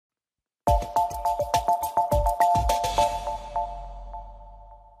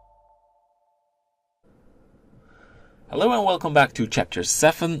Hello and welcome back to Chapter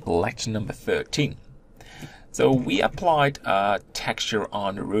 7, Lecture number 13. So we applied texture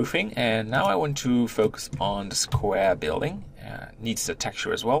on the roofing, and now I want to focus on the square building. Needs a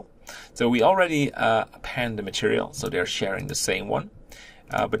texture as well. So we already append the material, so they're sharing the same one.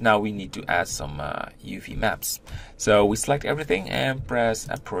 But now we need to add some UV maps. So we select everything and press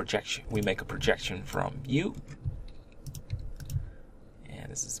a projection. We make a projection from view. And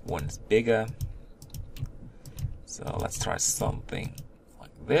this is one's bigger. So let's try something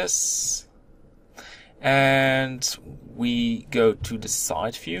like this. And we go to the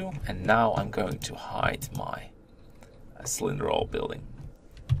side view, and now I'm going to hide my cylindrical building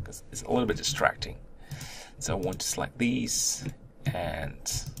because it's a little bit distracting. So I want to select these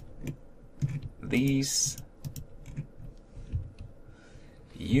and these.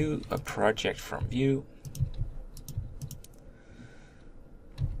 View a project from view.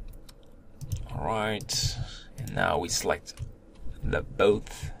 All right. And now we select the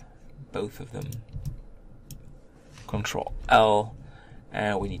both of them. Control L,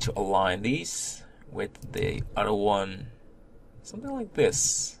 and we need to align these with the other one, something like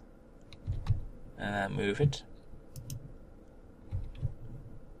this, and move it.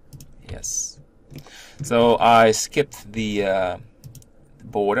 Yes. So I skipped the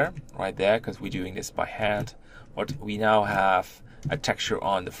border right there because we're doing this by hand. But we now have a texture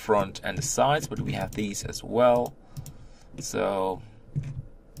on the front and the sides, but we have these as well. So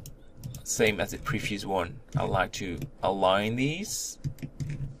same as the previous one, I like to align these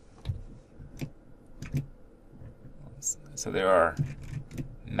so they are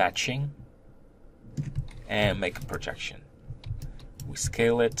matching, and make a projection. We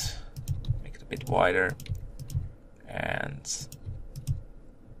scale it, make it a bit wider, and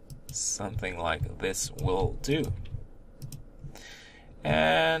something like this will do.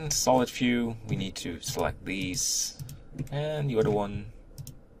 And solid view, we need to select these and the other one,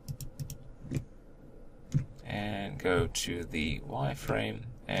 and go to the wireframe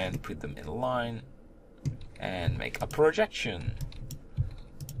and put them in line and make a projection.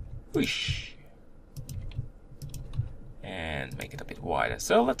 Whoosh. And make it a bit wider.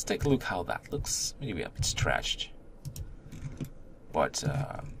 So let's take a look how that looks. Maybe a bit stretched, but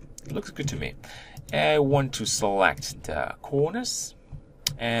it looks good to me. I want to select the corners,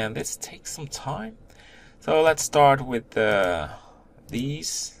 and this takes some time. So let's start with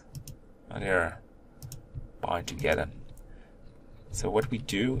these, and they're bind together. So what we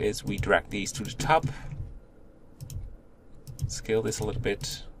do is we drag these to the top, scale this a little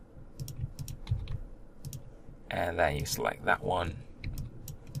bit, and then you select that one,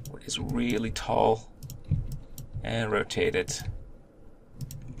 which is really tall, and rotate it.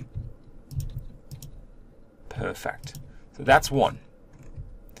 Perfect. So that's one.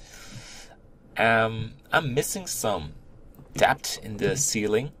 I'm missing some depth in the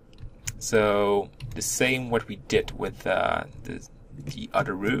ceiling, so the same what we did with the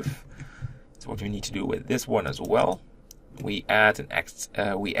other roof. So what we need to do with this one as well. We add an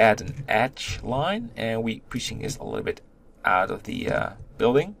edge line, and we pushing this a little bit out of the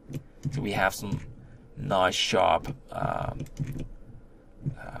building, so we have some nice sharp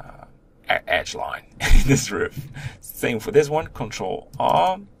edge line in this roof. Same for this one. Control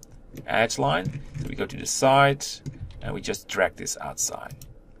R, edge line. So we go to the side, and we just drag this outside.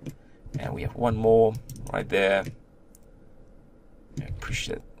 And we have one more right there, and push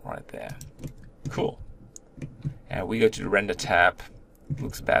it right there. Cool. And we go to the render tab.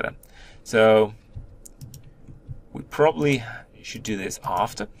 Looks better. So we probably should do this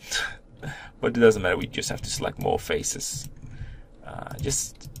after, but it doesn't matter. We just have to select more faces.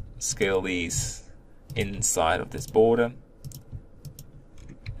 Just scale these inside of this border,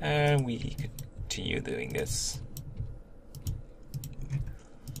 and we continue doing this.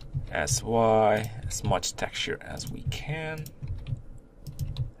 SY, as much texture as we can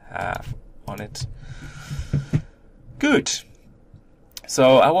have on it. Good.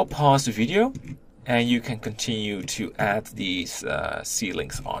 So I will pause the video, and you can continue to add these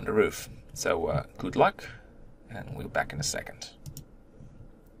ceilings on the roof. So good luck, and we'll be back in a second.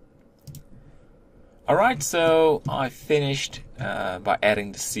 Alright, so I finished by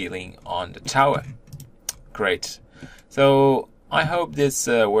adding the ceiling on the tower. Great. So I hope this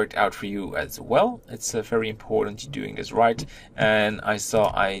worked out for you as well. It's very important you're doing this right. And I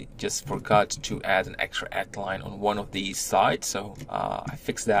saw I just forgot to add an extra edge line on one of these sides, so I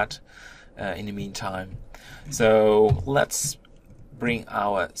fixed that in the meantime. So let's bring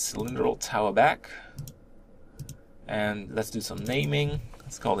our cylindrical tower back, and let's do some naming.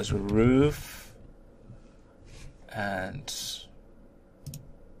 Let's call this roof. And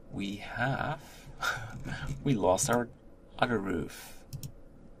we have we lost our other roof.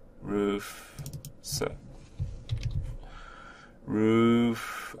 So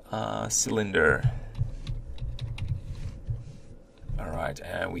roof cylinder. Alright,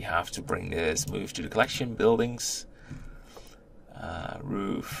 and we have to bring this, move to the collection, buildings,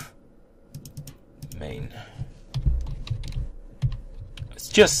 roof, main. It's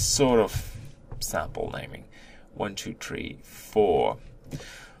just sort of sample naming. 1, 2, 3, 4.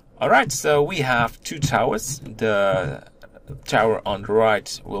 Alright, so we have 2 towers. The tower on the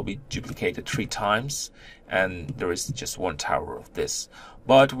right will be duplicated 3 times, and there is just 1 tower of this.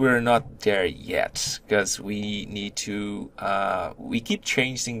 But we're not there yet, because we need to we keep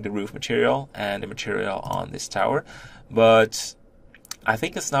changing the roof material and the material on this tower, but I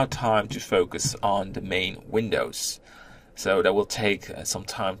think it's now time to focus on the main windows. So that will take some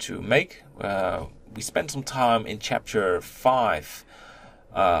time to make. We spent some time in chapter 5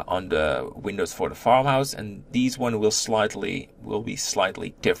 on the windows for the farmhouse, and these one will be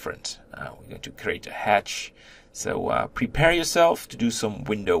slightly different. We're going to create a hatch, so prepare yourself to do some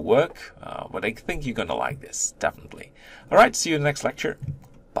window work, but I think you're gonna like this, definitely. Alright, see you in the next lecture.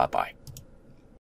 Bye bye.